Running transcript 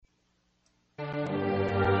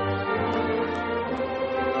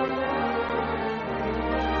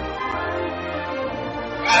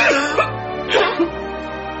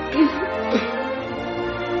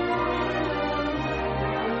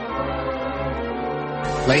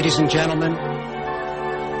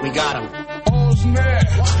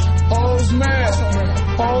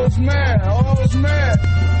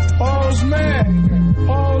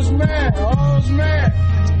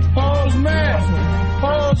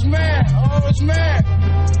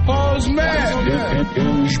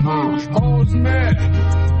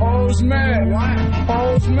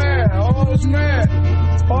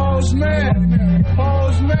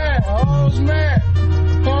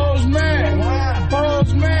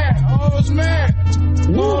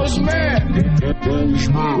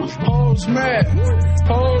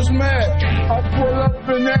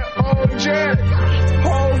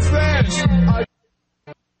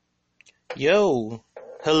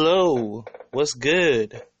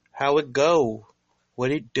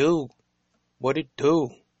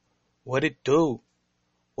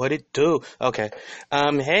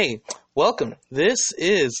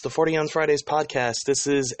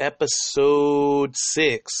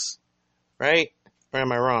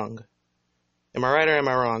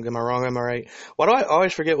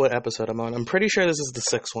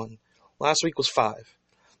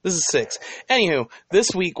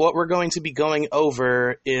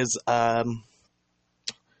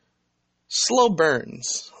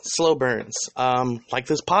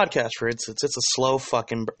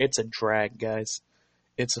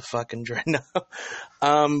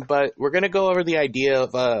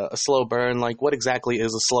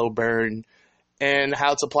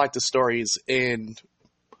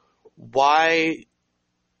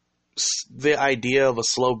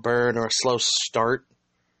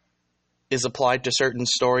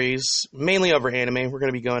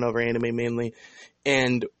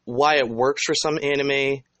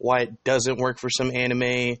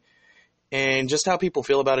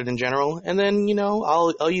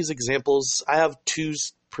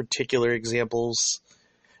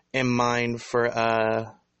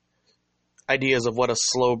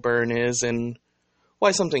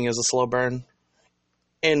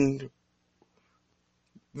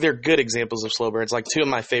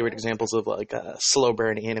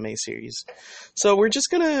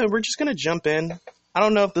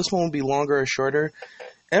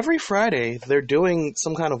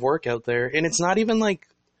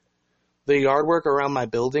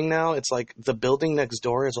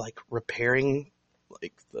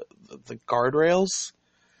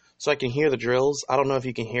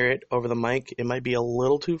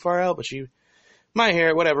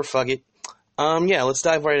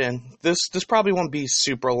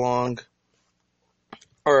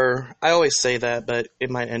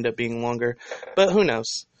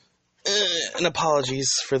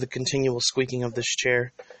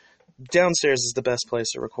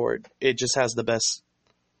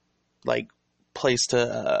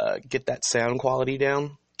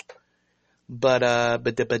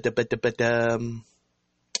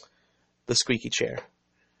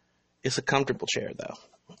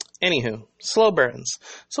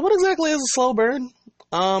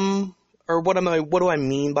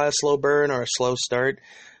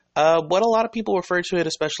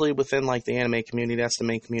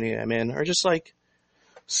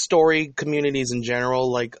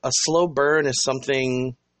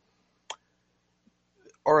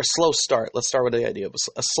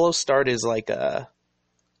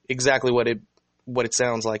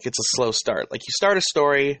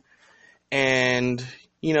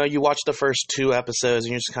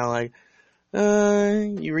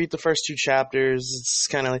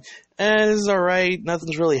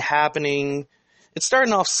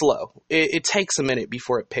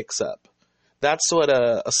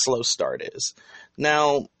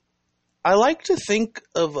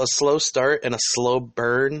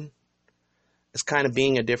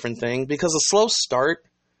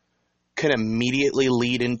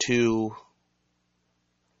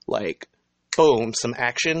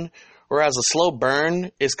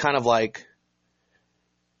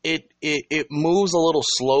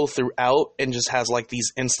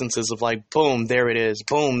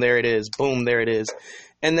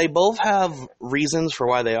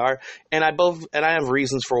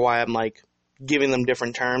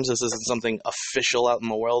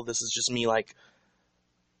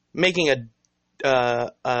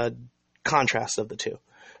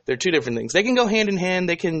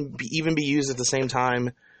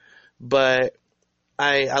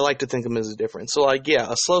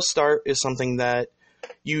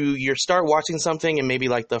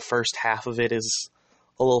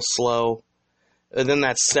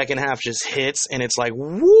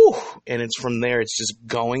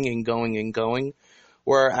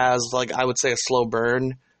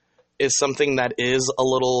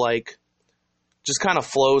just kind of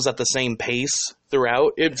flows at the same pace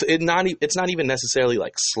throughout. It's not even necessarily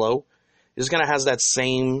like slow. It just kind of has that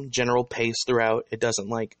same general pace throughout. It doesn't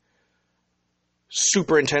like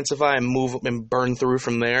super intensify and move and burn through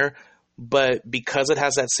from there. But because it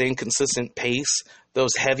has that same consistent pace,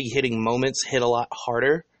 those heavy hitting moments hit a lot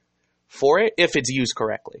harder for it if it's used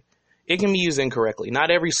correctly. It can be used incorrectly.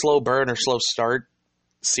 Not every slow burn or slow start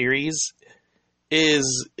series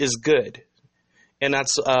is good. And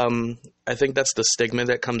that's I think that's the stigma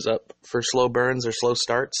that comes up for slow burns or slow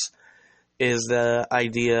starts, is the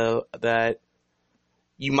idea that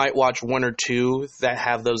you might watch one or two that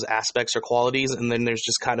have those aspects or qualities, and then there's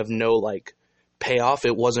just kind of no like payoff.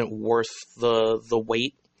 It wasn't worth the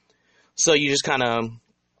wait. So you just kind of,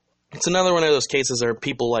 it's another one of those cases where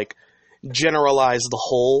people like generalize the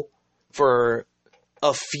whole for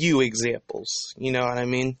a few examples. You know what I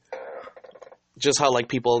mean? Just how like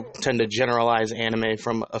people tend to generalize anime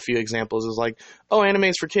from a few examples is like, oh, anime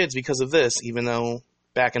is for kids because of this, even though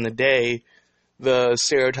back in the day, the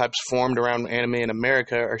stereotypes formed around anime in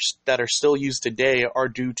America that are still used today are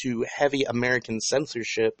due to heavy American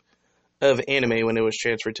censorship of anime when it was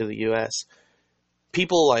transferred to the US.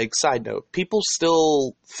 People, like, side note, people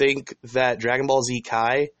still think that Dragon Ball Z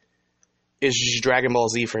Kai is just Dragon Ball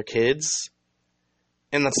Z for kids,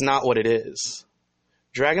 and that's not what it is.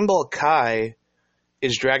 Dragon Ball Kai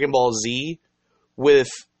is Dragon Ball Z with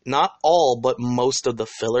not all but most of the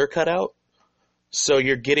filler cut out. So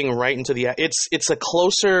you're getting right into the, it's a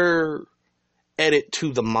closer edit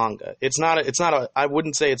to the manga. It's not a I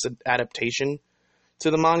wouldn't say it's an adaptation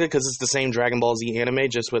to the manga because it's the same Dragon Ball Z anime,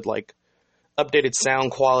 just with like updated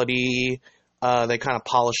sound quality. They kind of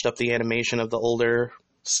polished up the animation of the older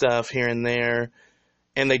stuff here and there,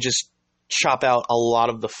 and they just chop out a lot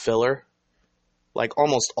of the filler, like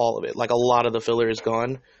almost all of it. Like a lot of the filler is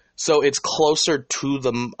gone. So it's closer to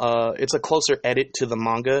the, it's a closer edit to the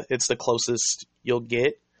manga. It's the closest you'll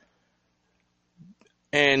get.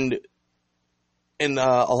 And a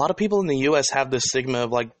lot of people in the US have this stigma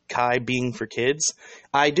of like Kai being for kids.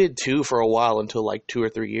 I did too for a while until like 2 or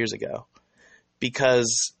 3 years ago.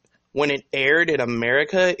 Because when it aired in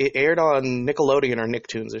America, it aired on Nickelodeon or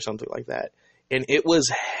Nicktoons or something like that. And it was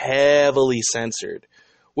heavily censored,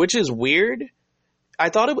 which is weird. I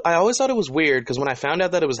always thought it was weird because when I found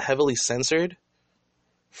out that it was heavily censored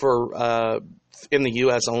for in the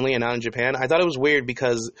U.S. only and not in Japan, I thought it was weird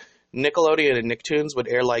because Nickelodeon and Nicktoons would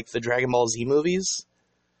air like the Dragon Ball Z movies,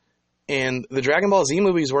 and the Dragon Ball Z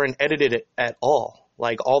movies weren't edited at all.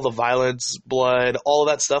 Like all the violence, blood, all of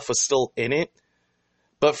that stuff was still in it.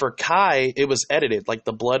 But for Kai, it was edited. Like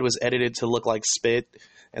the blood was edited to look like spit,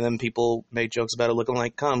 and then people made jokes about it looking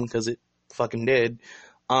like cum because it fucking did.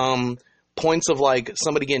 Points of like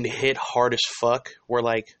somebody getting hit hard as fuck were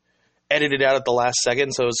like edited out at the last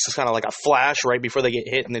second, so it's just kind of like a flash right before they get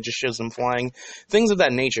hit, and it just shows them flying, things of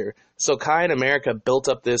that nature. So Kai in America built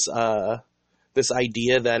up this this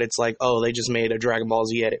idea that it's like, oh, they just made a Dragon Ball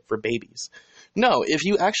Z edit for babies. No, if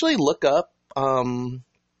you actually look up,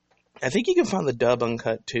 I think you can find the dub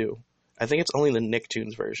uncut too. I think it's only the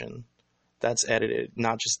Nicktoons version that's edited,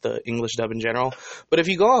 not just the English dub in general. But if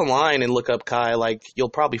you go online and look up Kai, like, you'll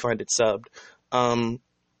probably find it subbed.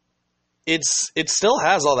 It still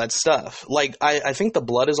has all that stuff. Like, I think the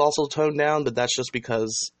blood is also toned down, but that's just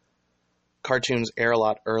because cartoons air a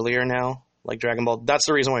lot earlier now. Like Dragon Ball, that's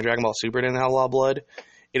the reason why Dragon Ball Super didn't have a lot of blood.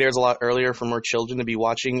 It airs a lot earlier for more children to be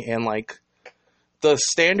watching, and like the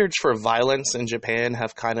standards for violence in Japan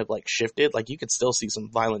have kind of like shifted. Like you could still see some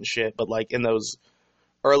violent shit, but like in those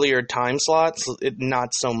earlier time slots, not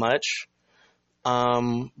so much.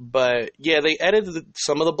 But yeah, they edited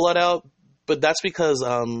some of the blood out, but that's because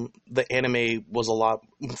the anime was a lot,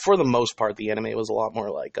 for the most part, the anime was a lot more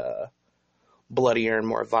like bloodier and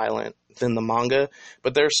more violent than the manga.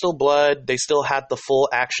 But there's still blood. They still had the full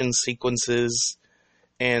action sequences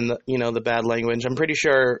and, you know, the bad language. I'm pretty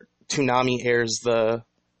sure Toonami airs the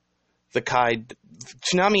Kai.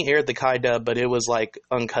 Toonami aired the Kai dub, but it was like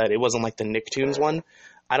uncut. It wasn't like the Nicktoons one.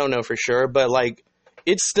 I don't know for sure, but like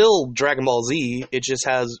it's still Dragon Ball Z. It just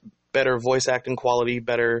has better voice acting quality,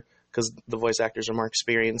 better because the voice actors are more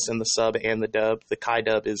experienced in the sub and the dub. The Kai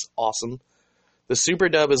dub is awesome. The Super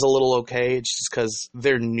dub is a little okay, it's just because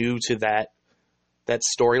they're new to that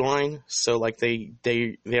storyline, so like they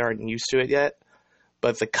aren't used to it yet.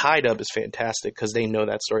 But the Kai dub is fantastic because they know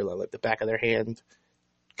that storyline like the back of their hand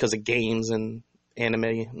because of games and anime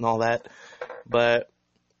and all that. But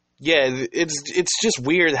yeah, it's just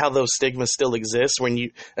weird how those stigmas still exist when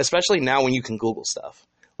you, especially now when you can Google stuff.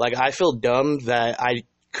 Like I feel dumb that I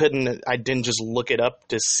didn't just look it up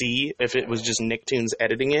to see if it was just Nicktoons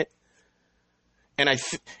editing it. And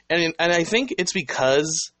and I think it's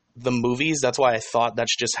because the movies, that's why I thought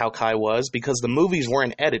that's just how Kai was, because the movies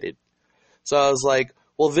weren't edited. So I was like,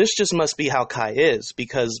 well, this just must be how Kai is,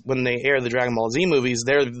 because when they air the Dragon Ball Z movies,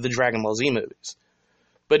 they're the Dragon Ball Z movies.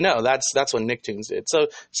 But no, that's what Nicktoons did. So,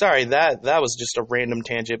 sorry, that was just a random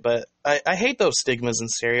tangent, but I hate those stigmas and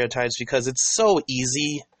stereotypes because it's so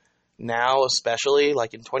easy now, especially,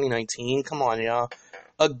 like in 2019. Come on, y'all.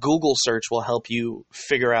 A Google search will help you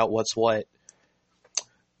figure out what's what.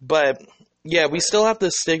 But, yeah, we still have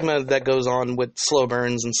this stigma that goes on with slow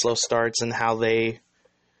burns and slow starts and how they're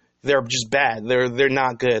just bad. They're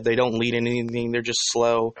not good. They don't lead in anything. They're just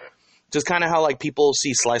slow. Just kind of how, like, people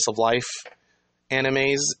see slice of life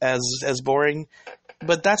animes as boring,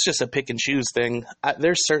 but that's just a pick and choose thing.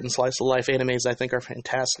 There's certain slice of life animes I think are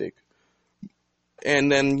fantastic,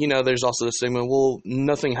 and then there's also the stigma, well,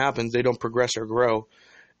 nothing happens, they don't progress or grow.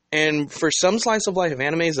 And for some slice of life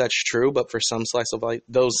animes that's true, but for some slice of life,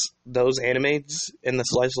 those animes in the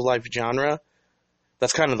slice of life genre,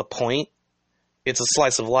 that's kind of the point. It's a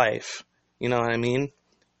slice of life, you know what I mean?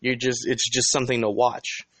 It's just something to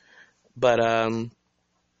watch. But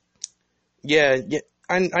yeah,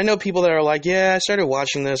 I know people that are like, yeah, I started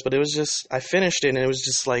watching this, but it was just, I finished it, and it was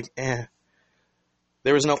just like, eh.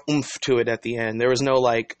 There was no oomph to it at the end. There was no,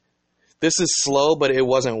 like, this is slow, but it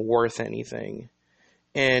wasn't worth anything.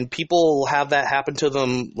 And people have that happen to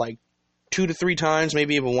them, like, 2 to 3 times,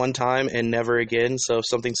 maybe even 1 time, and never again. So if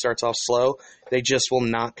something starts off slow, they just will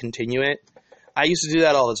not continue it. I used to do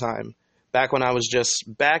that all the time. Back when I was just,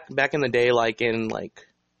 back in the day, like, in, like,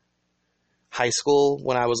 high school,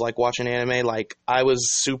 when I was like watching anime, like I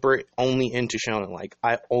was super only into shonen. Like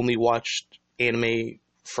I only watched anime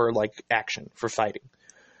for like action, for fighting.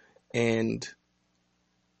 And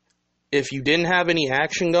if you didn't have any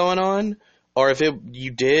action going on, or if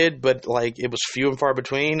you did, but like it was few and far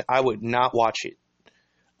between, I would not watch it.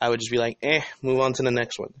 I would just be like, move on to the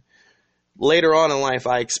next one. Later on in life,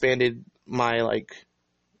 I expanded my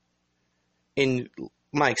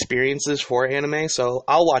my experiences for anime, so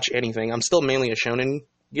I'll watch anything. I'm still mainly a shonen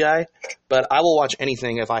guy, but I will watch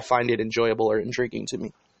anything if I find it enjoyable or intriguing to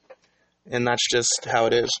me. And that's just how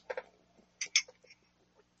it is.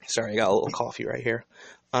 Sorry, I got a little coffee right here.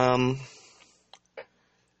 But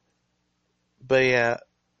yeah,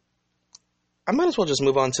 I might as well just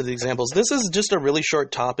move on to the examples. This is just a really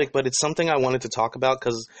short topic, but it's something I wanted to talk about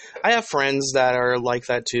because I have friends that are like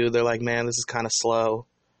that too. They're like, man, this is kind of slow.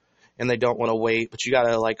 And they don't want to wait, but you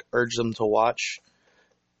gotta like urge them to watch.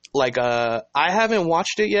 Like, I haven't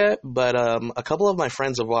watched it yet, but a couple of my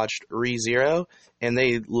friends have watched Re:Zero, and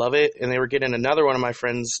they love it, and they were getting another one of my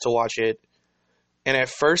friends to watch it. And at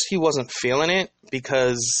first, he wasn't feeling it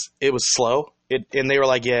because it was slow. And they were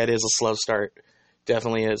like, yeah, it is a slow start.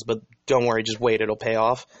 Definitely is, but don't worry, just wait, it'll pay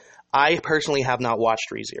off. I personally have not watched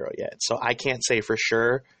Re:Zero yet, so I can't say for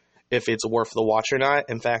sure if it's worth the watch or not.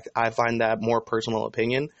 In fact, I find that more personal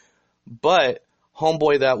opinion. But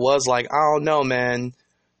homeboy that was like, I don't know, man.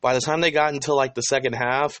 By the time they got into like the second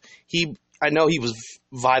half, I know he was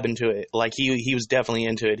vibing to it. Like he was definitely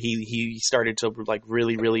into it. He started to like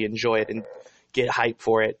really, really enjoy it and get hype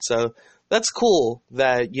for it. So that's cool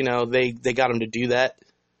that, they got him to do that,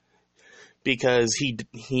 because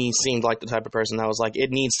he seemed like the type of person that was like, it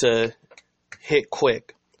needs to hit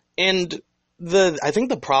quick. And I think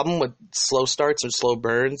the problem with slow starts or slow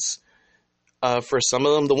burns, for some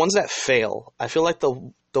of them, the ones that fail, I feel like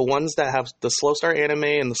the ones that have the slow start anime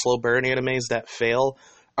and the slow burn animes that fail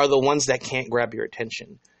are the ones that can't grab your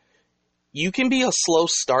attention. You can be a slow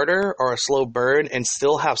starter or a slow burn and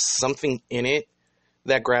still have something in it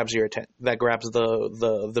that grabs that grabs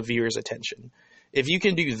the viewer's attention. If you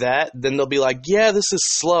can do that, then they'll be like, yeah, this is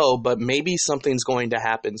slow, but maybe something's going to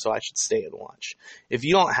happen, so I should stay and watch. If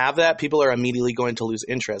you don't have that, people are immediately going to lose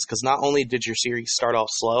interest, because not only did your series start off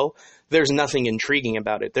slow, there's nothing intriguing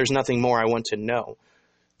about it. There's nothing more I want to know.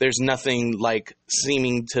 There's nothing like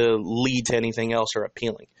seeming to lead to anything else or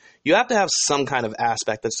appealing. You have to have some kind of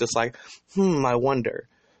aspect that's just like, I wonder.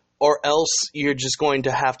 Or else you're just going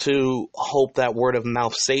to have to hope that word of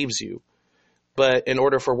mouth saves you. But in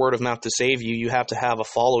order for word of mouth to save you, you have to have a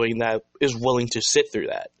following that is willing to sit through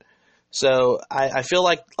that. So I feel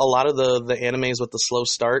like a lot of the animes with the slow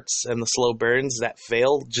starts and the slow burns that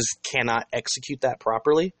fail just cannot execute that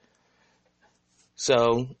properly.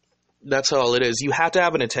 So that's all it is. You have to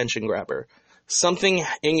have an attention grabber. Something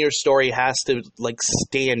in your story has to like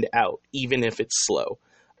stand out, even if it's slow.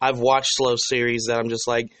 I've watched slow series that I'm just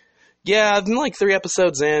like, yeah, I'm like 3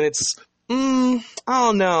 episodes in. It's, I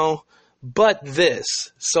don't know. But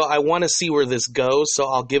this, so I want to see where this goes, so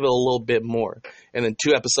I'll give it a little bit more. And then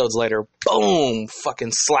 2 episodes later, boom,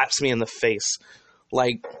 fucking slaps me in the face.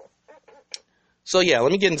 Like, so yeah,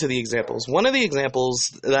 let me get into the examples. One of the examples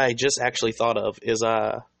that I just actually thought of is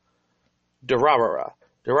Durarara.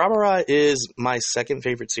 Durarara is my second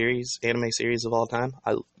favorite anime series of all time.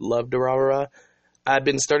 I love Durarara. I've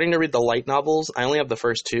been starting to read the light novels. I only have the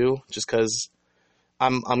first two, just because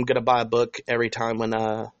I'm gonna buy a book every time when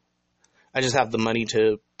I just have the money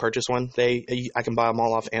to purchase one. I can buy them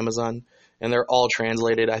all off Amazon, and they're all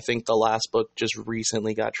translated. I think the last book just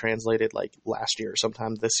recently got translated, like last year or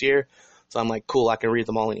sometime this year. So I'm like, cool, I can read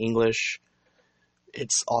them all in English.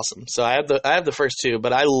 It's awesome. So I have the first two,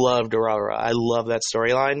 but I love Durarara. I love that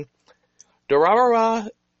storyline. Durarara,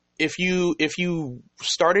 if you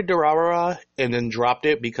started Durarara and then dropped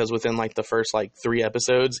it because within like the first like 3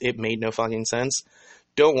 episodes it made no fucking sense,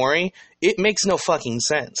 don't worry, it makes no fucking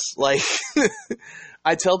sense. Like,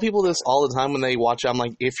 I tell people this all the time when they watch it. I'm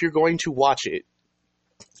like, if you're going to watch it,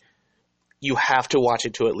 you have to watch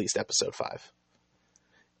it to at least episode 5.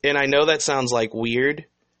 And I know that sounds like weird,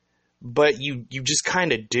 but you just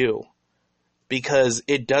kind of do, because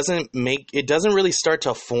it doesn't really start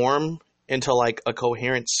to form into like a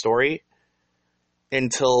coherent story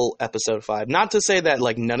until episode 5. Not to say that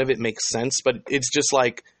like none of it makes sense, but it's just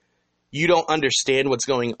like you don't understand what's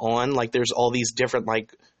going on. Like, there's all these different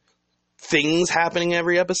like things happening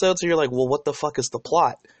every episode, so you're like, well, what the fuck is the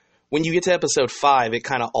plot? When you get to episode 5, it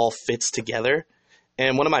kind of all fits together.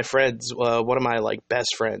 And one of my friends, one of my like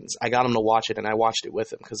best friends, I got him to watch it, and I watched it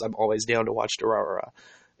with him because I'm always down to watch Durarara.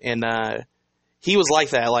 And he was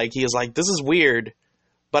like that. Like, he was like, this is weird,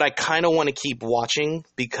 but I kind of want to keep watching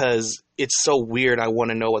because it's so weird. I want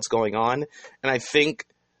to know what's going on. And I think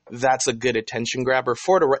that's a good attention grabber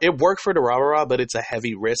for it worked for Durarara, but it's a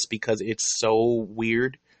heavy risk because it's so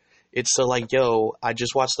weird. It's so like, yo, I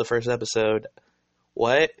just watched the first episode.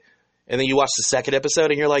 What? And then you watch the second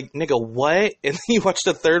episode and you're like, nigga, what? And then you watch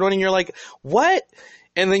the third one and you're like, what?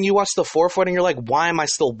 And then you watch the fourth one and you're like, why am I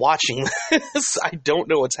still watching this? I don't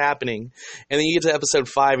know what's happening. And then you get to episode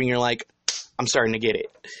 5 and you're like, I'm starting to get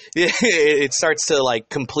it. It starts to like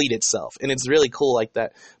complete itself. And it's really cool like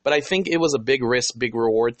that. But I think it was a big risk, big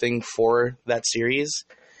reward thing for that series,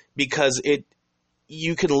 because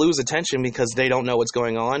you can lose attention because they don't know what's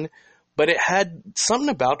going on. But it had something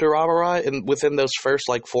about Durarara, and within those first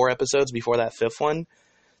like 4 episodes before that 5th one,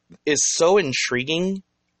 is so intriguing,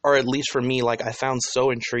 or at least for me, like I found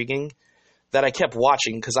so intriguing that I kept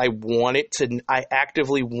watching because I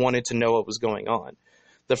actively wanted to know what was going on.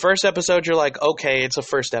 The first episode, you're like, okay, it's a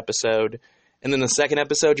first episode. And then the second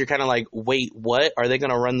episode, you're kind of like, wait, what? Are they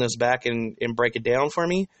going to run this back and break it down for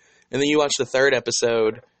me? And then you watch the third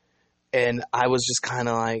episode, and I was just kind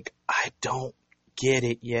of like, I don't get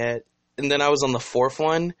it yet. And then I was on the 4th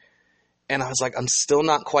one, and I was like, I'm still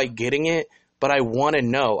not quite getting it, but I want to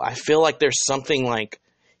know. I feel like there's something like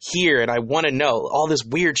here, and I want to know. All this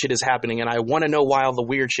weird shit is happening, and I want to know why all the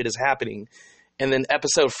weird shit is happening. And then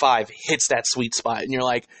episode 5 hits that sweet spot, and you're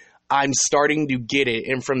like, I'm starting to get it.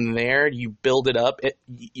 And from there, you build it up.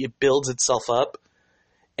 It builds itself up.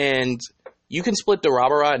 And you can split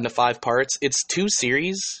Durarara into 5 parts. It's 2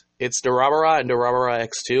 series. It's Durarara and Durarara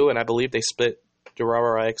X2, and I believe they split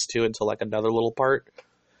Durarara X2 into like another little part.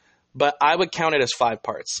 But I would count it as 5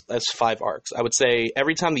 parts. That's 5 arcs. I would say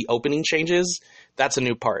every time the opening changes, that's a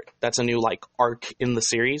new part. That's a new like arc in the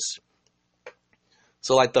series.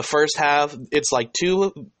 So like the first half, it's like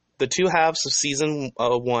the 2 halves of season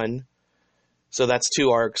 1. So that's 2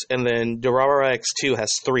 arcs. And then Durarara X2 has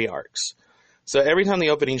 3 arcs. So every time the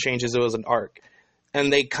opening changes, it was an arc.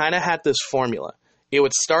 And they kind of had this formula. It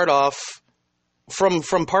would start off from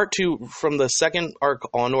part 2, from the second arc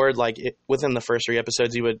onward, like within the first 3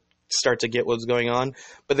 episodes, you would start to get what's going on.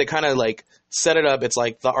 But they kind of like set it up. It's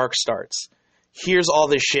like the arc starts. Here's all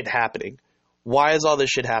this shit happening. Why is all this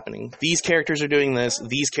shit happening? These characters are doing this.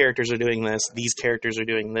 These characters are doing this. These characters are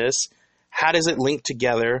doing this. How does it link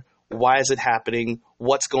together? Why is it happening?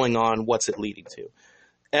 What's going on? What's it leading to?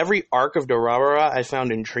 Every arc of Durarara I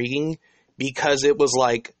found intriguing because it was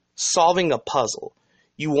like solving a puzzle.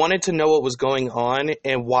 You wanted to know what was going on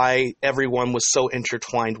and why everyone was so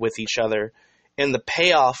intertwined with each other. And the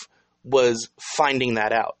payoff was finding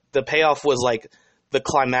that out. The payoff was like the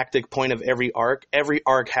climactic point of every arc. Every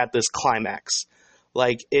arc had this climax.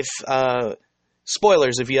 Like, if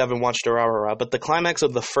spoilers if you haven't watched Durarara, but the climax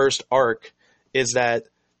of the first arc is that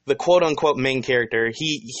the quote-unquote main character,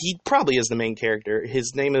 he probably is the main character.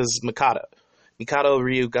 His name is Mikado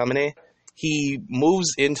Ryugamine. He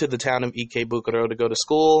moves into the town of Ikebukuro to go to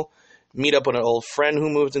school, meet up with an old friend who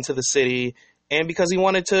moved into the city, and because he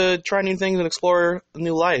wanted to try new things and explore a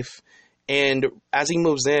new life. And as he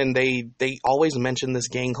moves in, they always mention this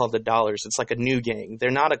gang called the Dollars. It's like a new gang. They're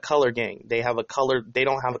not a color gang. They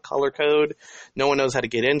don't have a color code. No one knows how to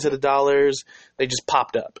get into the Dollars. They just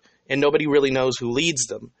popped up. And nobody really knows who leads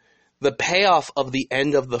them. The payoff of the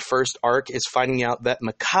end of the first arc is finding out that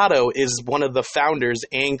Mikado is one of the founders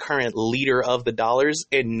and current leader of the Dollars,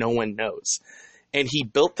 and no one knows. And he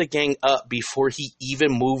built the gang up before he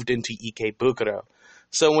even moved into Ikebukuro.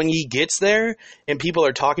 So when he gets there and people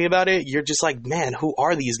are talking about it, you're just like, man, who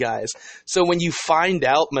are these guys? So when you find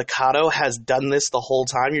out Mikado has done this the whole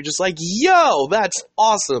time, you're just like, yo, that's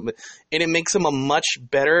awesome. And it makes him a much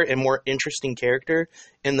better and more interesting character.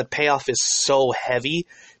 And the payoff is so heavy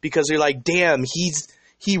because you're like, damn,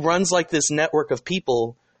 he runs like this network of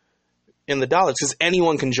people in the Dollars, because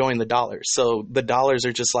anyone can join the Dollars. So the Dollars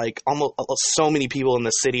are just like almost so many people in the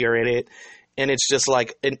city are in it. And it's just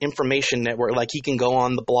like an information network. Like he can go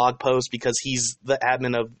on the blog post because he's the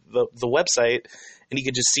admin of the website, and he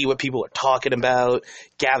can just see what people are talking about,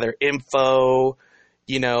 gather info,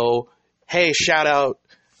 hey, shout out,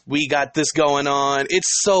 we got this going on.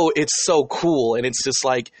 It's so cool. And it's just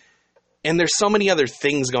like, and there's so many other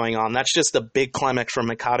things going on. That's just the big climax for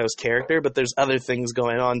Mikado's character, but there's other things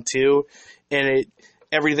going on too. And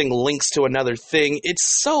everything links to another thing.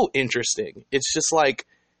 It's so interesting. It's just like,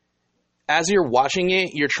 as you're watching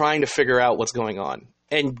it, you're trying to figure out what's going on.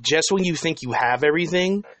 And just when you think you have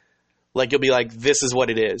everything, like you'll be like, this is what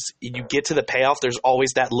it is. You get to the payoff, there's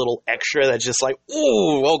always that little extra that's just like,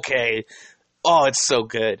 ooh, okay. Oh, it's so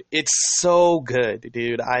good. It's so good,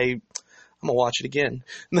 dude. I'm gonna watch it again.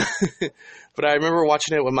 But I remember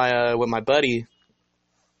watching it with my buddy.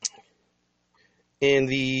 And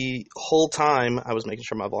the whole time, I was making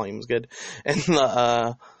sure my volume was good. And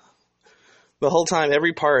the whole time,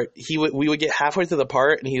 every part, we would get halfway through the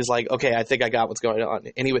part, and he was like, okay, I think I got what's going on.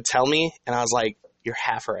 And he would tell me, and I was like, you're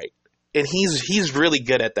half right. And he's really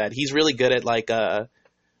good at that. He's really good at, like,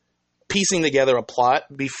 piecing together a plot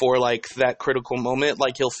before, like, that critical moment.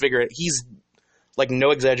 Like, he'll figure it. He's, like,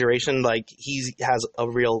 no exaggeration. Like, he has a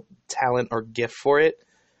real talent or gift for it.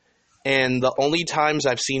 And the only times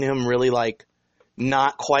I've seen him really, like,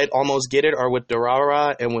 not quite almost get it are with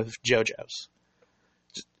Durarara and with JoJo's.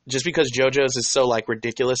 Just because JoJo's is so, like,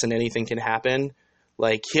 ridiculous and anything can happen,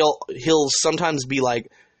 like, he'll sometimes be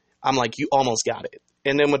like, I'm like, you almost got it.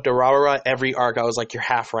 And then with Durarara, every arc, I was like, you're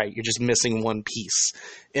half right. You're just missing one piece.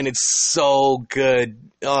 And it's so good.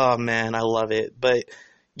 Oh, man, I love it. But,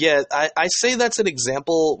 yeah, I say that's an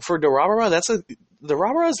example for Durarara.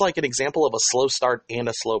 Durarara is like an example of a slow start and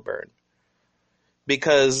a slow burn.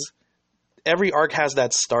 Because every arc has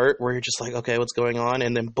that start where you're just like, okay, what's going on?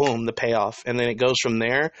 And then boom, the payoff. And then it goes from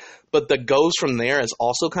there. But the goes from there is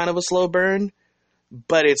also kind of a slow burn.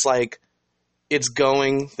 But it's like, it's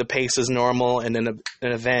going, the pace is normal, and then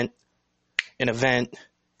an event, and then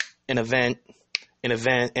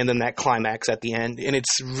that climax at the end. And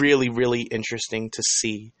it's really, really interesting to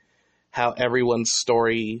see how everyone's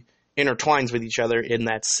story intertwines with each other in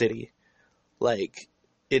that city. Like,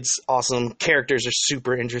 it's awesome. Characters are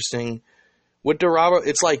super interesting. With Durarara,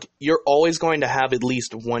 it's like you're always going to have at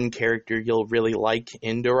least one character you'll really like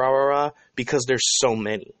in Durarara because there's so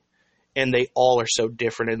many. And they all are so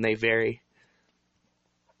different and they vary.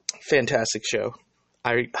 Fantastic show.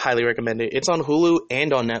 I highly recommend it. It's on Hulu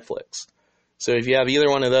and on Netflix. So if you have either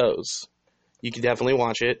one of those, you can definitely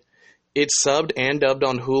watch it. It's subbed and dubbed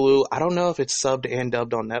on Hulu. I don't know if it's subbed and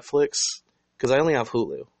dubbed on Netflix because I only have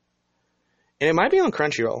Hulu. And it might be on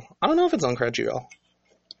Crunchyroll. I don't know if it's on Crunchyroll.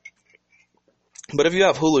 But if you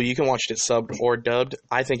have Hulu, you can watch it subbed or dubbed.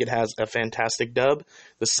 I think it has a fantastic dub.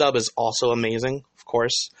 The sub is also amazing, of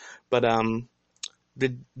course. But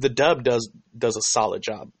the dub does a solid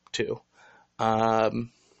job, too. Yeah,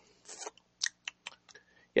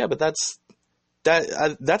 but that's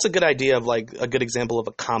a good idea of, like, a good example of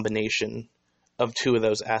a combination of two of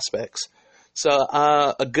those aspects. So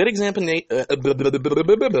a good example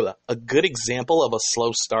of a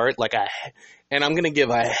slow start, and I'm going to give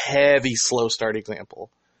a heavy slow start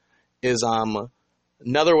example, is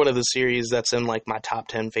another one of the series that's in, like, my top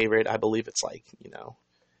 10 favorite. I believe it's, like,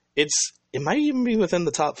 it might even be within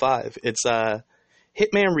the top 5. It's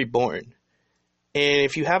Hitman Reborn. And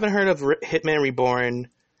if you haven't heard of Hitman Reborn,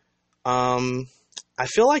 I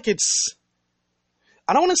feel like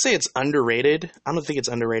I don't want to say it's underrated. I don't think it's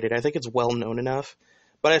underrated. I think it's well known enough.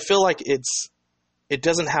 But I feel like it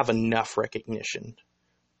doesn't have enough recognition.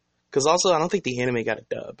 Because also, I don't think the anime got a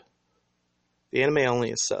dub. The anime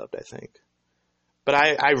only is subbed, I think. But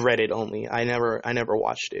I read it only. I never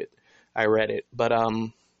watched it. I read it. But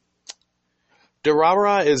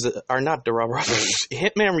Durarara not Durarara.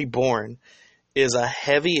 Hitman Reborn is a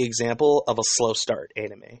heavy example of a slow start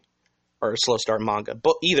anime or a slow start manga,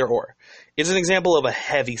 but either or. It's an example of a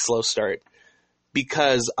heavy slow start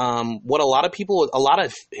because what a lot of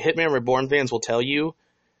Hitman Reborn fans will tell you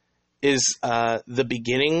is the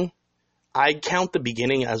beginning. I count the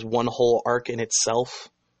beginning as one whole arc in itself,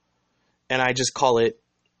 and I just call it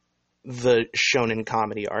the shonen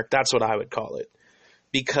comedy arc. That's what I would call it,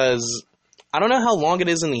 because I don't know how long it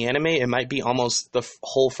is in the anime. It might be almost the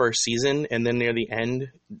whole first season, and then near the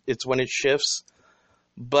end, it's when it shifts.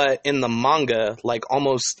 But in the manga, like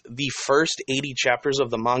almost the first 80 chapters of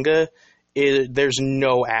the manga, there's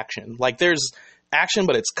no action. Like there's action,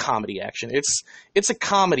 but it's comedy action. It's a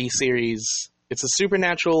comedy series. It's a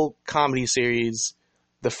supernatural comedy series.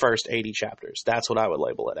 The first 80 chapters. That's what I would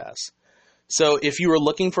label it as. So if you were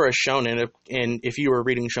looking for a shonen, and if you were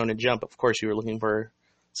reading Shonen Jump, of course you were looking for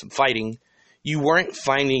some fighting. You weren't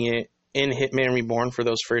finding it in Hitman Reborn for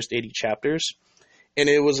those first 80 chapters, and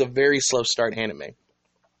it was a very slow start anime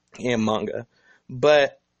and manga.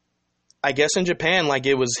 But I guess in Japan, like,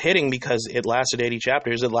 it was hitting because it lasted 80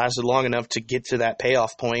 chapters. It lasted long enough to get to that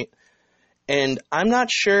payoff point. And I'm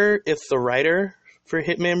not sure if the writer for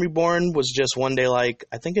Hitman Reborn was just one day like,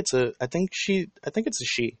 I think it's a she. I think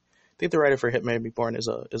the writer for Hitman Reborn is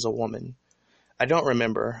a woman. I don't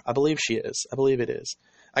remember. I believe she is. I believe it is.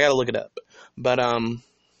 I gotta look it up. But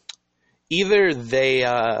either they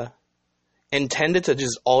intended to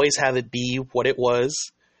just always have it be what it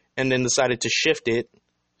was and then decided to shift it,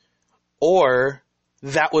 or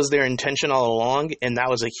that was their intention all along and that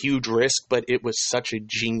was a huge risk, but it was such a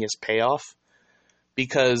genius payoff.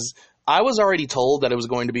 Because I was already told that it was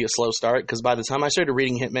going to be a slow start, because by the time I started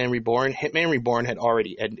reading Hitman Reborn had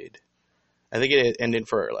already ended. I think it had ended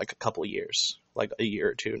for like a couple of years, like a year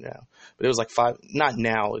or two now. But it was like 5, not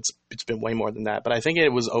now, it's been way more than that. But I think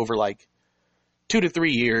it was over like 2 to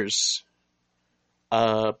 3 years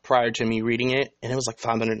prior to me reading it, and it was like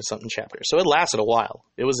 500 and something chapters. So it lasted a while.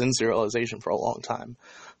 It was in serialization for a long time.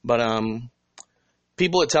 But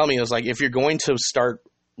people would tell me, it was like, if you're going to start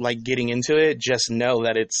like getting into it, just know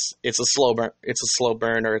that it's a slow burn. It's a slow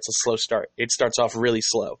burn, or it's a slow start. It starts off really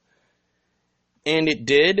slow. And it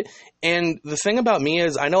did. And the thing about me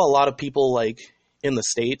is, I know a lot of people like in the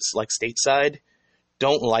States, like stateside,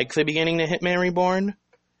 don't like the beginning to Hitman Reborn.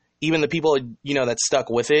 Even the people, you know, that stuck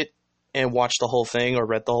with it and watched the whole thing or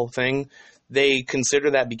read the whole thing, they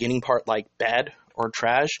consider that beginning part like bad or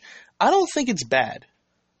trash. I don't think it's bad.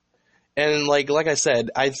 And like I said,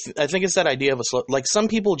 I think it's that idea of a slow, like some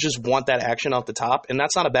people just want that action off the top, and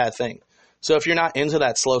that's not a bad thing. So if you're not into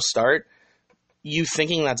that slow start, you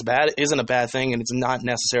thinking that's bad isn't a bad thing, and it's not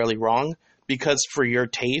necessarily wrong, because for your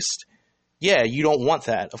taste, yeah, you don't want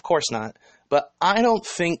that. Of course not. But I don't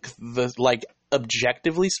think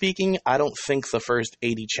objectively speaking, I don't think the first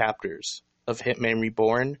 80 chapters of Hitman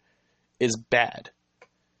Reborn is bad.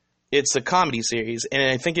 It's a comedy series, and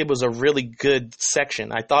I think it was a really good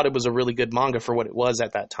section. I thought it was a really good manga for what it was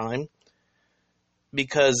at that time,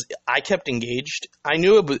 because I kept engaged. I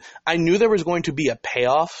knew there was going to be a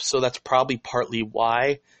payoff, so that's probably partly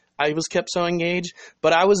why I was kept so engaged,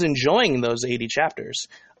 but I was enjoying those 80 chapters.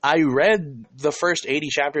 I read the first 80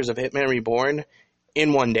 chapters of Hitman Reborn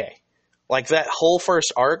in one day. Like, that whole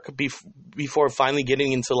first arc before finally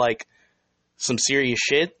getting into, like, some serious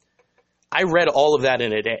shit, I read all of that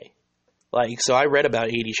in a day. Like, so I read about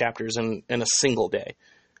 80 chapters in a single day.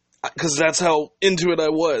 Because that's how into it I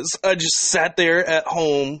was. I just sat there at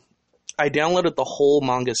home. I downloaded the whole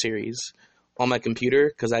manga series on my computer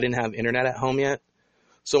because I didn't have internet at home yet.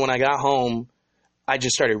 So when I got home, I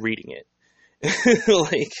just started reading it.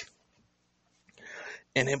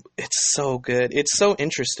 It's so good. It's so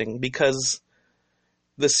interesting because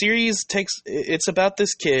the series it's about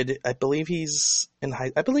this kid. I believe he's in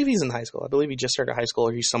high school. I believe he just started high school,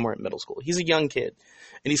 or he's somewhere in middle school. He's a young kid,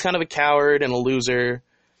 and he's kind of a coward and a loser.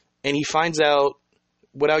 And he finds out,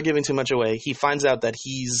 without giving too much away, he finds out that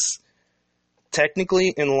he's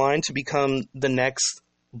technically in line to become the next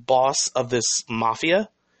boss of this mafia.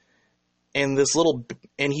 And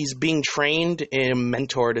he's being trained and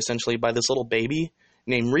mentored essentially by this little baby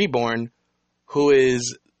named Reborn, who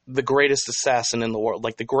is the greatest assassin in the world,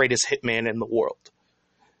 like the greatest hitman in the world.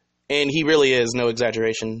 And he really is, no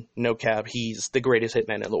exaggeration, no cap. He's the greatest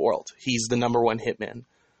hitman in the world. He's the number one hitman.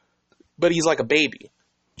 But he's like a baby.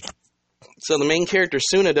 So the main character,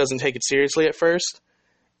 Suna, doesn't take it seriously at first.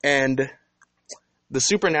 And the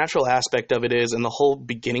supernatural aspect of it is, and the whole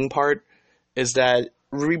beginning part, is that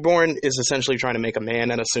Reborn is essentially trying to make a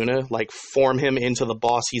man out of Suna, like form him into the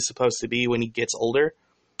boss he's supposed to be when he gets older.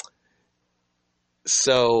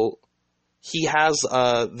 So he has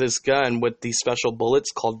this gun with these special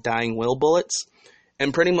bullets called dying will bullets.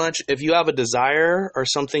 And pretty much if you have a desire or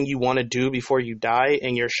something you want to do before you die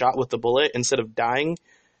and you're shot with the bullet, instead of dying,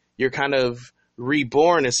 you're kind of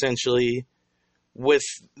reborn essentially with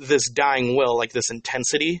this dying will, like this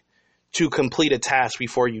intensity to complete a task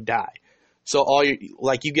before you die. So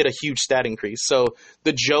you get a huge stat increase. So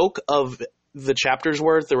the joke of the chapter's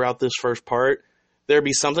worth throughout this first part, there'd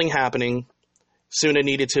be something happening. Suna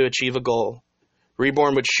needed to achieve a goal.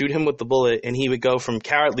 Reborn would shoot him with the bullet, and he would go from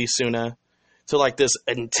cowardly Suna to like this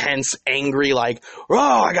intense, angry, like, oh,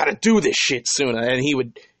 I gotta do this shit, Suna. And he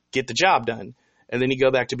would get the job done. And then he'd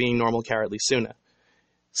go back to being normal, cowardly Suna.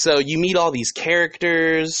 So you meet all these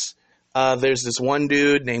characters. There's this one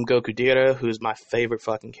dude named Gokudera, who's my favorite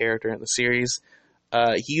fucking character in the series.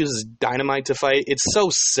 He uses dynamite to fight. It's so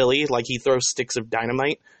silly. Like, he throws sticks of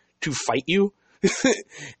dynamite to fight you.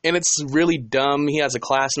 And it's really dumb. He has a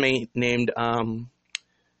classmate named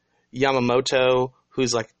Yamamoto,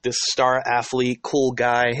 who's like this star athlete, cool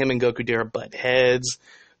guy. Him and Gokudera butt heads.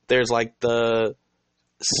 There's like the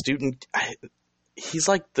student. He's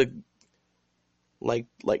like the like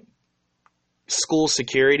school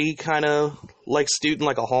security kind of like student,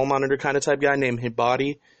 like a hall monitor kind of type guy named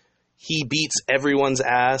Hibari. He beats everyone's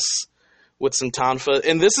ass with some tonfa.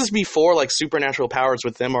 And this is before like supernatural powers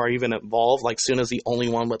with them are even involved. Like Suna's the only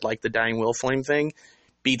one with like the dying will flame thing.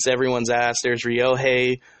 Beats everyone's ass. There's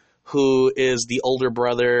Ryohei, who is the older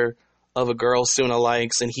brother of a girl Suna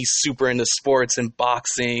likes, and he's super into sports and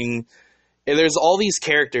boxing. And there's all these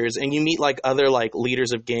characters, and you meet like other like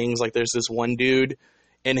leaders of gangs. Like there's this one dude,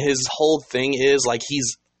 and his whole thing is like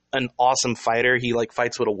he's an awesome fighter. He like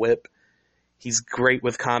fights with a whip. He's great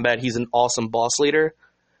with combat. He's an awesome boss leader.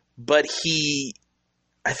 But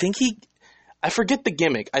I forget the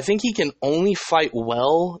gimmick. I think he can only fight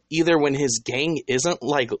well either when his gang isn't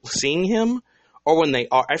like seeing him or when they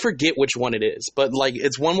are. I forget which one it is, but like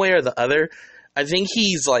it's one way or the other. I think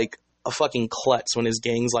he's like a fucking klutz when his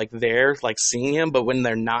gang's like there, like seeing him, but when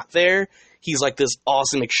they're not there, he's like this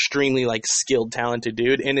awesome, extremely like skilled, talented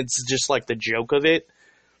dude, and it's just like the joke of it.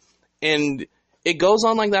 And it goes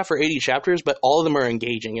on like that for 80 chapters, but all of them are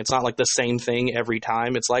engaging. It's not like the same thing every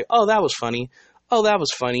time. It's like, oh, that was funny. Oh, that was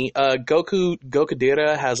funny.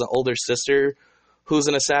 Gokudera has an older sister who's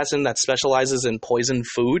an assassin that specializes in poison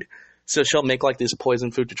food. So she'll make like this poison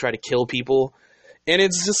food to try to kill people. And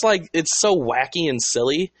it's just like, it's so wacky and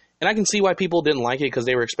silly. And I can see why people didn't like it because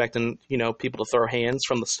they were expecting, people to throw hands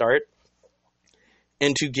from the start.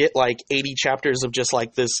 And to get like 80 chapters of just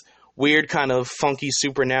like this weird kind of funky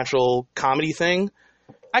supernatural comedy thing,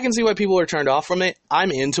 I can see why people are turned off from it.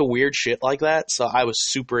 I'm into weird shit like that, so I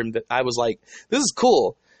was like, this is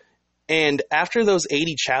cool. And after those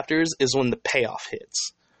 80 chapters is when the payoff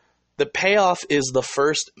hits. The payoff is the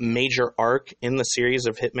first major arc in the series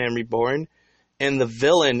of Hitman Reborn, and the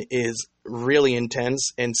villain is really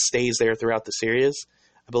intense and stays there throughout the series.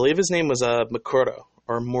 I believe his name was Makuro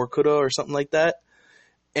or something like that.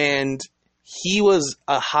 And he was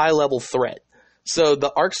a high-level threat. So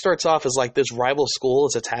the arc starts off as like this rival school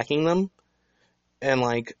is attacking them, and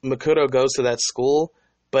like Makoto goes to that school,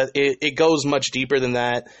 but it goes much deeper than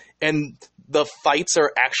that. And the fights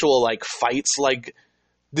are actual like fights. Like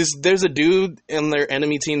there's a dude in their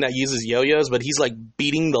enemy team that uses yo-yos, but he's like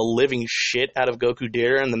beating the living shit out of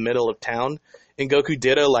Gokudera in the middle of town, and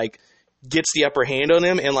Gokudera like gets the upper hand on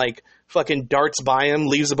him and like fucking darts by him,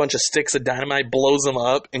 leaves a bunch of sticks of dynamite, blows him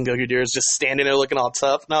up, and Gokudera's just standing there looking all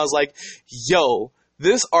tough. And I was like, yo,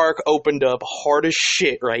 this arc opened up hard as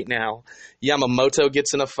shit right now. Yamamoto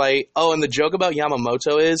gets in a fight. Oh, and the joke about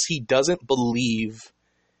Yamamoto is he doesn't believe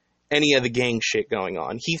any of the gang shit going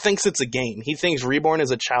on. He thinks it's a game. He thinks Reborn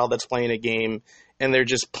is a child that's playing a game, and they're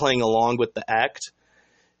just playing along with the act.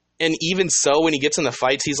 And even so, when he gets in the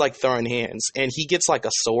fights, he's like throwing hands. And he gets like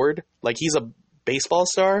a sword. Like he's a baseball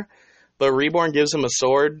star. But Reborn gives him a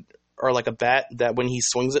sword or like a bat that when he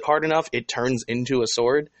swings it hard enough, it turns into a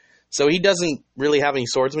sword. So he doesn't really have any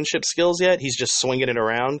swordsmanship skills yet. He's just swinging it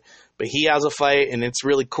around. But he has a fight, and it's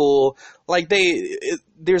really cool. Like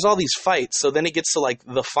there's all these fights. So then it gets to like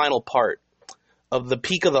the final part of the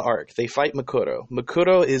peak of the arc. They fight Makuro.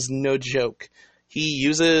 Makuro is no joke. He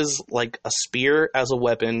uses like a spear as a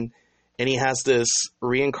weapon, and he has this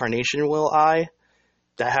reincarnation will eye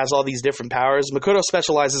that has all these different powers. Makoto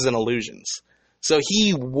specializes in illusions. So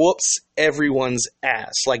he whoops everyone's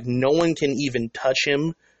ass. Like, no one can even touch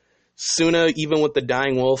him. Suna, even with the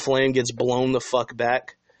dying will flame, gets blown the fuck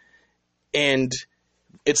back. And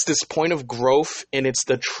it's this point of growth, and it's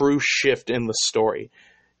the true shift in the story.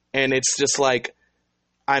 And it's just like,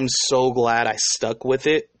 I'm so glad I stuck with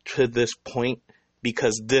it to this point,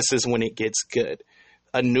 because this is when it gets good.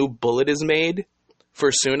 A new bullet is made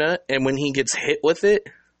for Suna, and when he gets hit with it,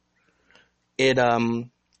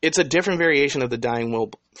 it's a different variation of the dying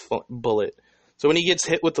will bullet. So when he gets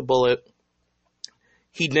hit with the bullet,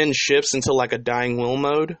 he then shifts into like a dying will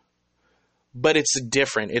mode, but it's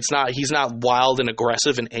different. He's not wild and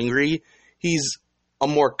aggressive and angry. He's a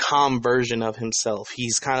more calm version of himself.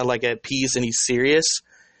 He's kind of like at peace and he's serious,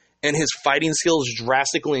 and his fighting skills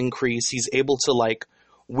drastically increase. He's able to like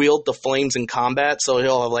wield the flames in combat, so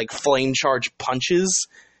he'll have like flame charge punches,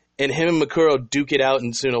 and him and Makuro duke it out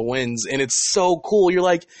and Suna wins, and it's so cool. You're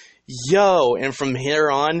like, yo, and from here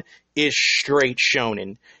on, it's straight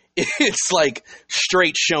shonen. It's like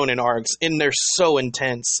straight shonen arcs, and they're so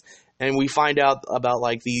intense. And we find out about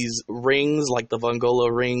like these rings, like the Vongola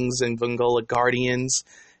rings and Vongola guardians,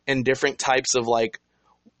 and different types of like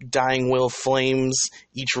dying will flames.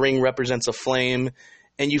 Each ring represents a flame.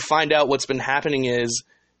 And you find out what's been happening is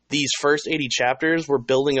these first 80 chapters were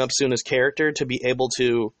building up Suna's character to be able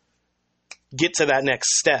to get to that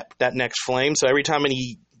next step, that next flame. So every time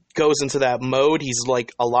he goes into that mode, he's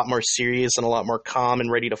like a lot more serious and a lot more calm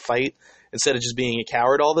and ready to fight instead of just being a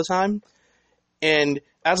coward all the time. And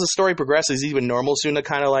as the story progresses, even normal Suna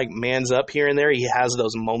kind of like mans up here and there. He has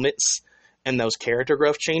those moments and those character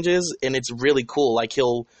growth changes, and it's really cool. Like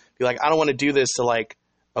he'll be like, I don't want to do this, to like,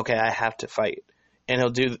 okay, I have to fight. And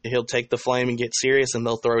he'll take the flame and get serious, and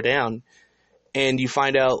they'll throw down. And you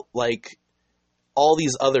find out like all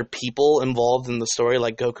these other people involved in the story,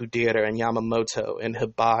 like Goku Deira and Yamamoto and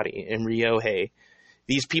Hibari and Ryohei.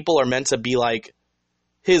 These people are meant to be like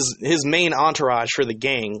his main entourage for the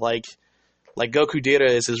gang. Like Goku Deira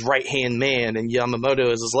is his right-hand man, and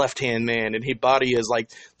Yamamoto is his left-hand man, and Hibari is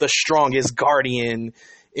like the strongest guardian.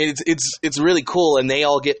 It's really cool, and they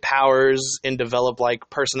all get powers and develop like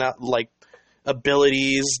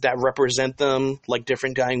abilities that represent them, like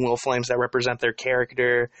different dying will flames that represent their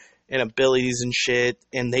character and abilities and shit,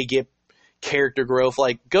 and they get character growth.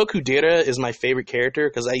 Like Goku Deira is my favorite character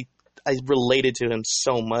because I related to him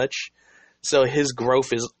so much, so his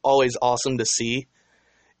growth is always awesome to see.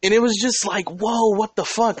 And it was just like, whoa, what the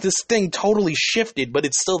fuck? This thing totally shifted, but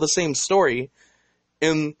it's still the same story.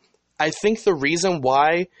 And I think the reason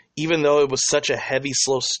why, even though it was such a heavy,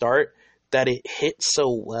 slow start, that it hit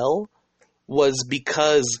so well was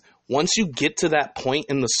because once you get to that point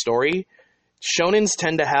in the story, shonens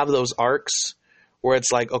tend to have those arcs where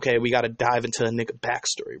it's like, okay, we got to dive into a nigga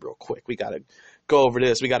backstory real quick. We got to go over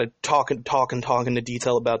this. We got to talk into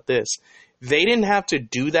detail about this. They didn't have to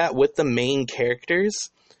do that with the main characters,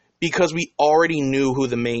 because we already knew who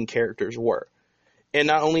the main characters were. And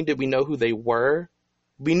not only did we know who they were,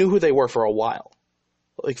 we knew who they were for a while.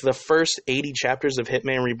 Like the first 80 chapters of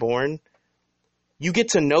Hitman Reborn, you get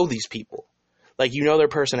to know these people. Like, you know their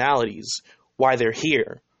personalities, why they're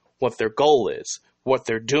here, what their goal is, what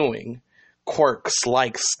they're doing, quirks,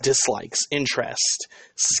 likes, dislikes, interest,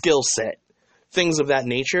 skill set, things of that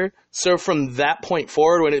nature. So from that point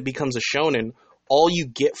forward, when it becomes a shonen, all you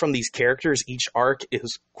get from these characters each arc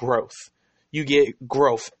is growth. You get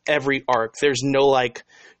growth every arc. There's no like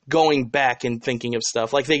going back and thinking of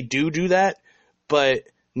stuff. Like they do that, but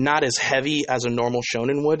not as heavy as a normal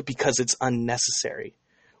shonen would, because it's unnecessary.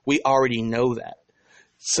 We already know that.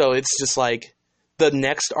 So it's just like the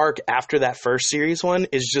next arc after that first series one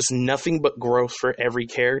is just nothing but growth for every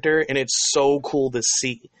character, and it's so cool to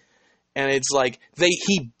see. And it's like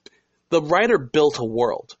the writer built a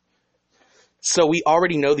world. So we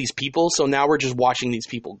already know these people, so now we're just watching these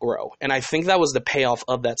people grow. And I think that was the payoff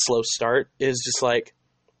of that slow start, is just like,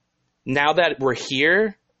 now that we're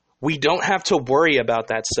here, we don't have to worry about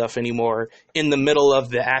that stuff anymore in the middle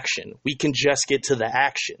of the action. We can just get to the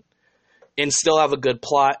action and still have a good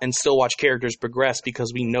plot and still watch characters progress,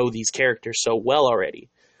 because we know these characters so well already.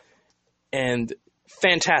 And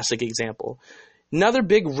fantastic example. Another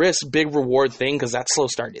big risk, big reward thing, because that slow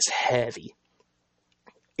start is heavy.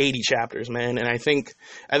 80 chapters, man. And I think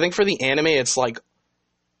for the anime, it's like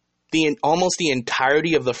almost the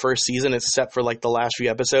entirety of the first season, except for like the last few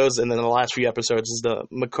episodes, and then the last few episodes is the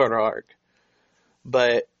Makura arc.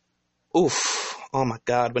 But oof, oh my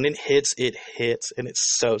god, when it hits, and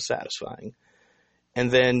it's so satisfying. And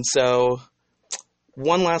then so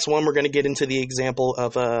one last one, we're going to get into the example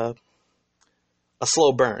of a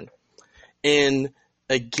slow burn. And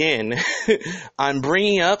again, I'm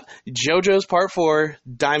bringing up JoJo's Part 4,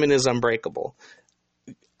 Diamond is Unbreakable.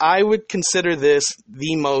 I would consider this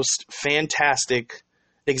the most fantastic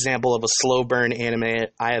example of a slow burn anime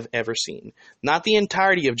I have ever seen. Not the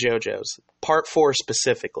entirety of JoJo's, Part 4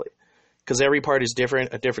 specifically, because every part is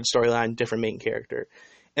different, a different storyline, different main character.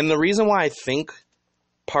 And the reason why I think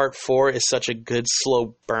part 4 is such a good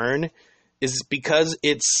slow burn is because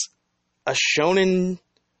it's a shonen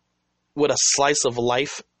with a slice of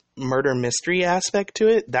life murder mystery aspect to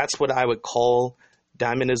it. That's what I would call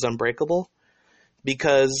Diamond is Unbreakable,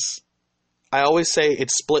 because I always say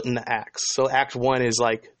it's split into acts. So act 1 is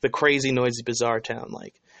like the crazy, noisy, bizarre town.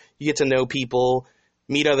 Like, you get to know people,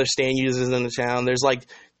 meet other stand users in the town. There's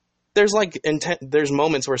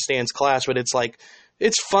moments where stands clash, but it's like,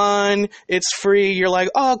 it's fun, it's free, you're like,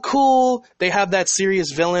 oh, cool. They have that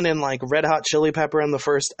serious villain in like Red Hot Chili Pepper in the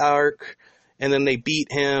first arc, and then they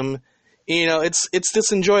beat him. You know, it's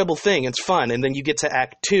this enjoyable thing. It's fun. And then you get to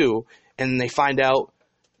act 2, and they find out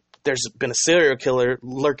there's been a serial killer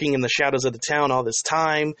lurking in the shadows of the town all this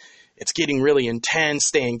time. It's getting really intense.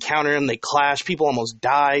 They encounter him, they clash, people almost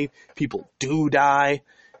die, people do die,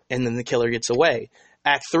 and then the killer gets away.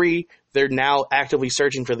 Act 3, they're now actively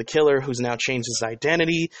searching for the killer, who's now changed his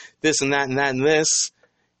identity, this and that and that and this.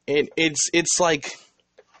 And it's like,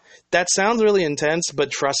 that sounds really intense, but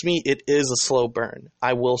trust me, it is a slow burn.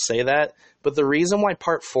 I will say that. But the reason why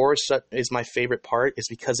part 4 is my favorite part is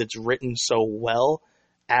because it's written so well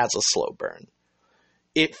as a slow burn.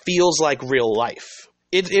 It feels like real life.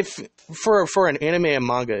 If for an anime and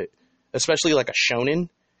manga, especially like a shonen,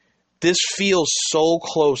 this feels so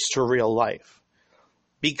close to real life.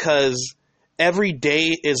 Because every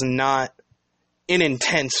day is not an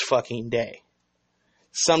intense fucking day.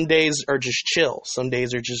 Some days are just chill. Some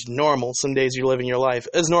days are just normal. Some days you're living your life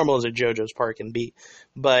as normal as a JoJo's part can be.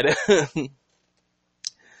 But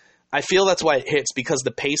I feel that's why it hits, because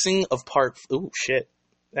the pacing of part... Ooh, shit.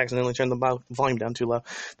 Accidentally turned the volume down too low.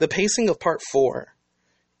 The pacing of part 4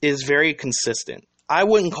 is very consistent. I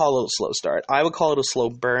wouldn't call it a slow start. I would call it a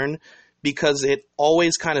slow burn, because it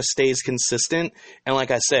always kind of stays consistent. And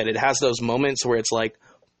like I said, it has those moments where it's like,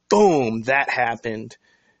 boom, that happened.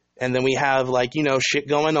 And then we have like, you know, shit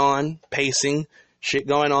going on, pacing, shit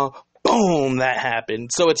going on, boom, that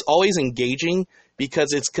happened. So it's always engaging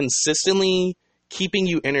because it's consistently keeping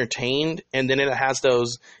you entertained. And then it has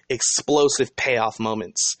those explosive payoff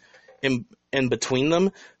moments in between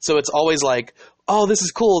them. So it's always like, oh, this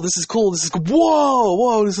is cool, this is cool, this is cool,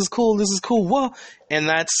 whoa, this is cool, whoa.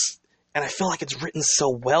 And I feel like it's written so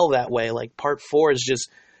well that way. Like, part 4 is just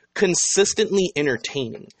consistently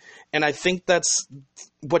entertaining. And I think that's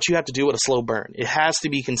what you have to do with a slow burn. It has to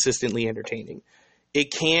be consistently entertaining.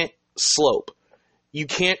 It can't slope. You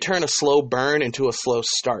can't turn a slow burn into a slow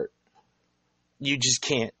start. You just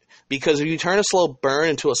can't. Because if you turn a slow burn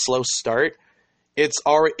into a slow start,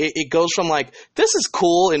 it goes from like, this is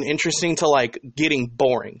cool and interesting, to like getting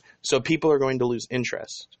boring. So people are going to lose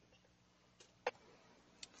interest.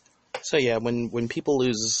 So yeah, when people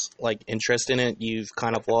lose like interest in it, you've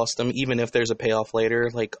kind of lost them. Even if there's a payoff later,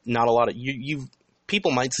 like not a lot of people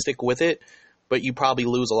might stick with it, but you probably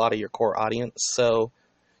lose a lot of your core audience. So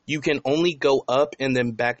you can only go up and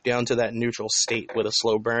then back down to that neutral state with a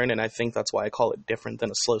slow burn, and I think that's why I call it different than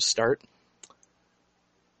a slow start.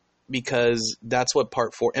 Because that's what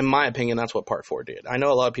part 4, in my opinion, that's what part 4 did. I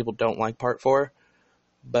know a lot of people don't like part 4,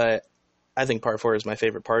 but I think part 4 is my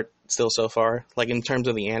favorite part still so far. Like, in terms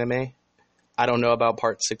of the anime, I don't know about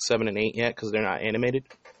part 6, 7, and 8 yet because they're not animated.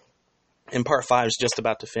 And part 5 is just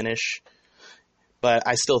about to finish. But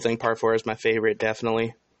I still think part 4 is my favorite,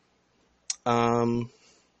 definitely.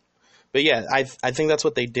 But yeah, I think that's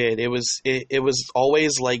what they did. It was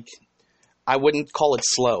always like, I wouldn't call it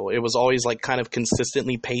slow. It was always like kind of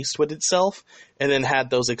consistently paced with itself, and then had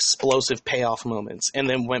those explosive payoff moments, and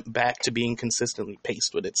then went back to being consistently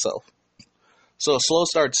paced with itself. So a slow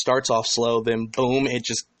start starts off slow, then boom, it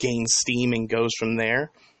just gains steam and goes from there.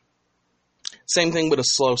 Same thing with a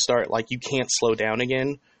slow start. Like, you can't slow down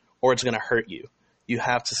again, or it's going to hurt you. You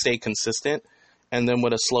have to stay consistent. And then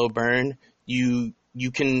with a slow burn, you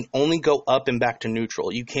can only go up and back to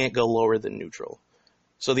neutral. You can't go lower than neutral.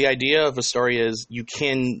 So the idea of a story is,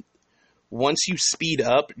 once you speed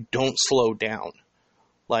up, don't slow down.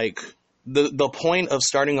 Like, the point of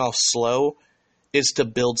starting off slow is to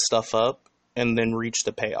build stuff up and then reach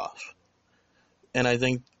the payoff. And I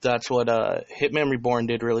think that's what Hitman Reborn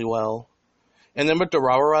did really well. And then with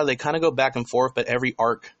Durarara, they kind of go back and forth, but every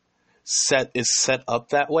arc is set up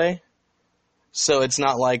that way. So it's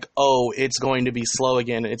not like, oh, it's going to be slow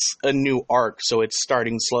again. It's a new arc, so it's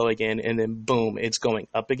starting slow again, and then boom, it's going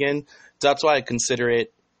up again. So that's why I consider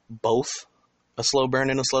it both a slow burn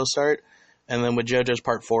and a slow start. And then with JoJo's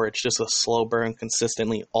Part 4, it's just a slow burn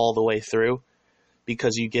consistently all the way through,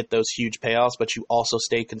 because you get those huge payoffs, but you also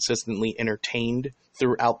stay consistently entertained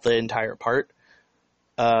throughout the entire part.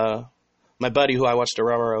 My buddy who I watched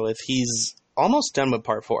Durarara with, he's almost done with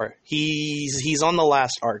Part 4. He's on the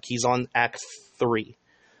last arc. He's on Act 3.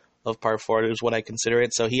 of part 4 is what I consider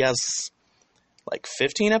it. So he has like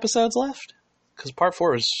 15 episodes left, because part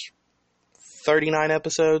 4 is 39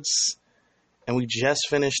 episodes, and we just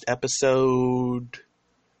finished episode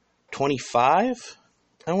 25,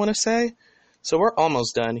 I want to say. So we're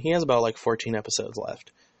almost done. He has about like 14 episodes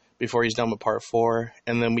left before he's done with part 4,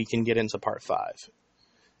 and then we can get into part 5.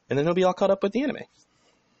 And then he'll be all caught up with the anime.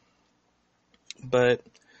 But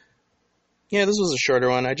yeah, this was a shorter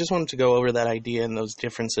one. I just wanted to go over that idea and those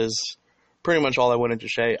differences. Pretty much all I wanted to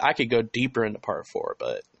say. I could go deeper into part 4,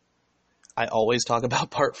 but I always talk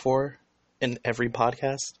about part 4 in every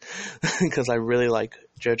podcast because I really like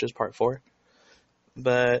JoJo's part 4.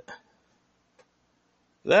 But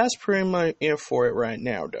that's pretty much it for it right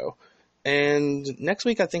now, though. And next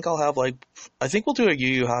week, I think I'll have I think we'll do a Yu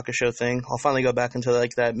Yu Hakusho thing. I'll finally go back into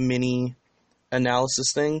like that mini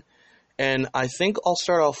analysis thing. And I think I'll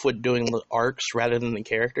start off with doing the arcs rather than the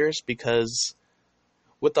characters, because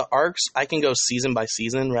with the arcs, I can go season by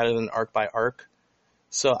season rather than arc by arc.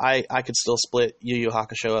 So I could still split Yu Yu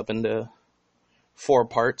Hakusho up into 4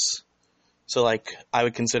 parts. So like I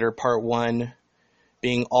would consider part 1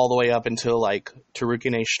 being all the way up until like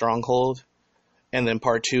Tarukine's Stronghold. And then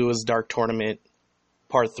part 2 is Dark Tournament.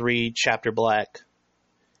 Part 3, Chapter Black.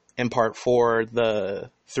 And part 4,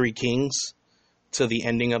 the Three Kings, to the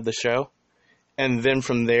ending of the show. And then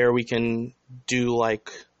from there we can do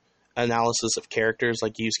like analysis of characters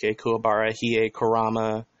like Yusuke, Kuwabara, Hiei,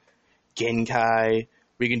 Kurama, Genkai.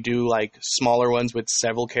 We can do like smaller ones with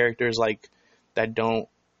several characters like that don't,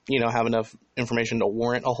 have enough information to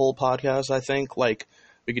warrant a whole podcast, I think. Like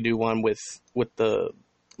we could do one with the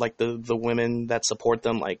women that support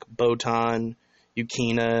them, like Botan,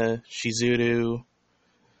 Yukina, Shizuru,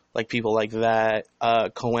 like people like that,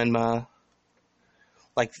 Koenma,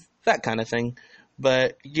 like that kind of thing.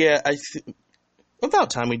 But yeah, about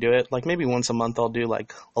time we do it. Like maybe once a month I'll do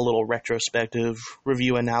like a little retrospective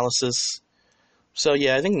review analysis. So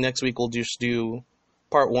yeah, I think next week we'll just do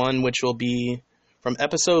part 1, which will be from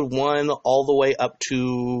episode 1 all the way up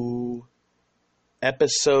to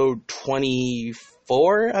episode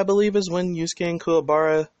 24, I believe, is when Yusuke and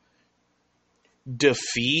Kuwabara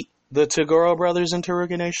defeat the Toguro brothers in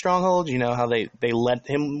Tarukine's Stronghold. You know how they let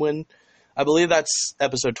him win? I believe that's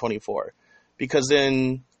episode 24. Because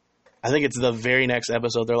then, I think it's the very next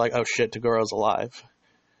episode, they're like, oh shit, Toguro's alive.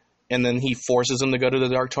 And then he forces him to go to the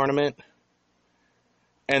Dark Tournament.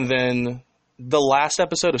 And then the last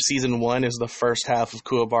episode of season 1 is the first half of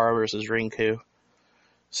Kuwabara versus Rinku.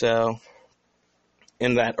 So,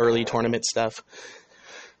 in that early tournament stuff.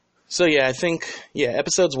 So yeah, I think,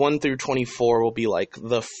 episodes 1 through 24 will be like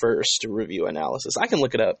the first review analysis. I can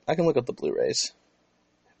look it up. I can look up the Blu-rays.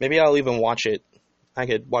 Maybe I'll even watch it. I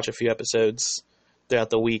could watch a few episodes throughout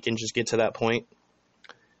the week and just get to that point.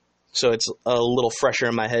 So it's a little fresher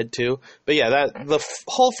in my head too. But yeah, the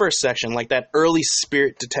whole first section, like that early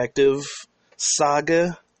Spirit Detective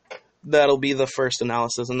saga, that'll be the first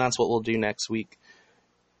analysis, and that's what we'll do next week.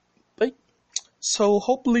 But so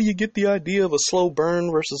hopefully you get the idea of a slow burn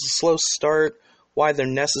versus a slow start, why they're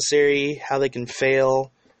necessary, how they can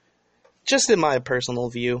fail. Just in my personal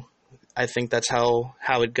view, I think that's how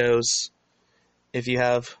it goes. If you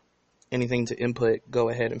have anything to input, go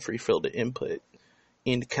ahead and feel to input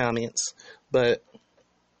in the comments. But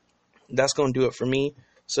that's going to do it for me.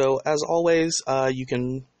 So as always, you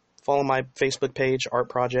can follow my Facebook page, Art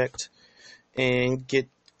Project, and get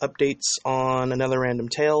updates on Another Random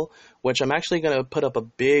Tale, which I'm actually going to put up a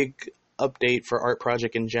big update for Art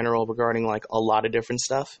Project in general regarding like a lot of different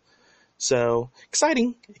stuff. So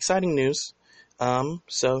exciting news.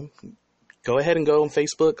 So go ahead and go on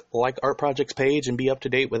Facebook, like Art Project's page, and be up to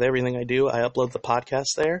date with everything I do. I upload the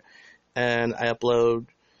podcast there, and I upload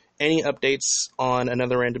any updates on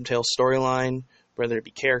Another Random Tale storyline, whether it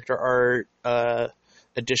be character art,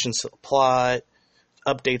 additions to the plot,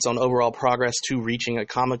 updates on overall progress to reaching a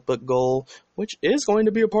comic book goal, which is going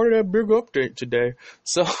to be a part of that big update today.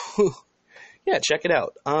 So, yeah, check it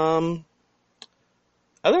out.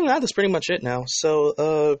 Other than that, that's pretty much it now.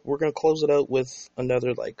 So, we're going to close it out with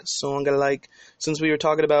another, song I like. Since we were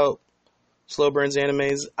talking about slow burns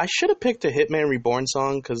animes, I should have picked a Hitman Reborn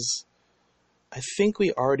song, because I think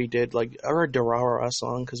we already did, or a Durarara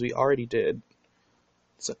song, because we already did.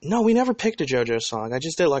 So, no, we never picked a JoJo song. I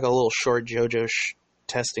just did, a little short JoJo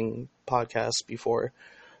testing podcast before.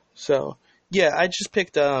 So, yeah, I just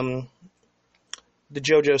picked, the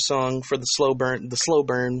JoJo song for the slow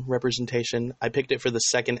burn representation. I picked it for the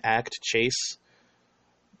second act, Chase.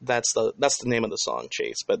 That's the name of the song,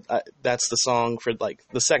 Chase. But that's the song for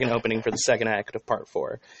the second opening for the second act of part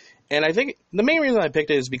 4. And I think the main reason I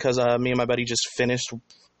picked it is because me and my buddy just finished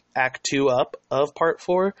Act 2 up of Part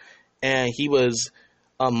 4, and he was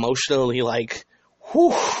emotionally, like,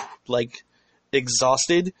 whew, like,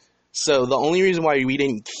 exhausted. So the only reason why we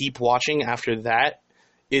didn't keep watching after that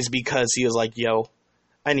is because he was like, yo,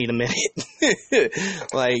 I need a minute.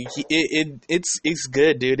 Like, it's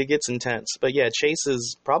good, dude. It gets intense. But yeah, Chase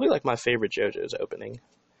is probably like my favorite JoJo's opening.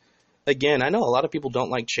 Again, I know a lot of people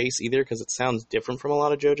don't like Chase either because it sounds different from a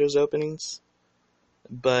lot of JoJo's openings.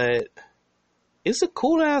 But it's a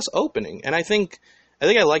cool ass opening, and I think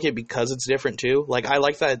I like it because it's different too. Like, I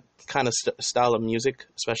like that kind of style of music,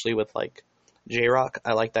 especially with like J-Rock.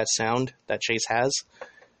 I like that sound that Chase has.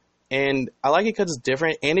 And I like it because it's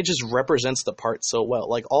different, and it just represents the part so well.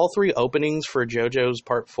 Like, all 3 openings for JoJo's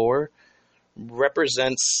Part 4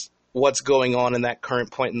 represents what's going on in that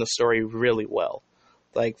current point in the story really well.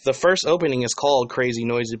 Like, the first opening is called Crazy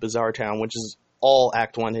Noisy Bizarre Town, which is all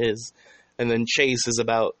Act 1 is. And then Chase is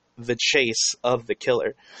about the chase of the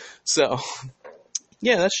killer. So,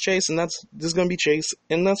 yeah, that's Chase, and this is going to be Chase,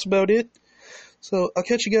 and that's about it. So, I'll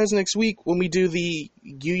catch you guys next week when we do the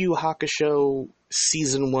Yu Yu Hakusho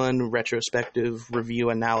Season 1 retrospective review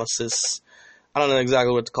analysis. I don't know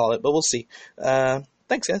exactly what to call it, but we'll see.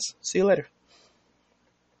 Thanks, guys. See you later.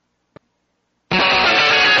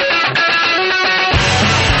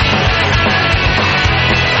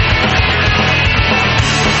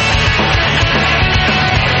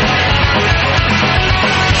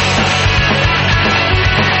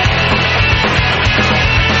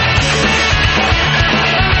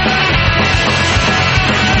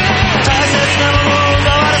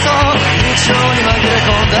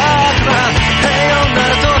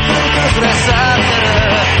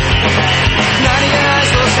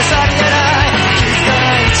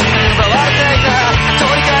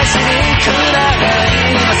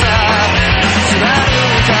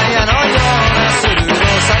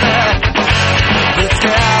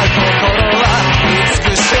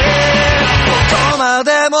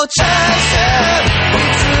でもチャンス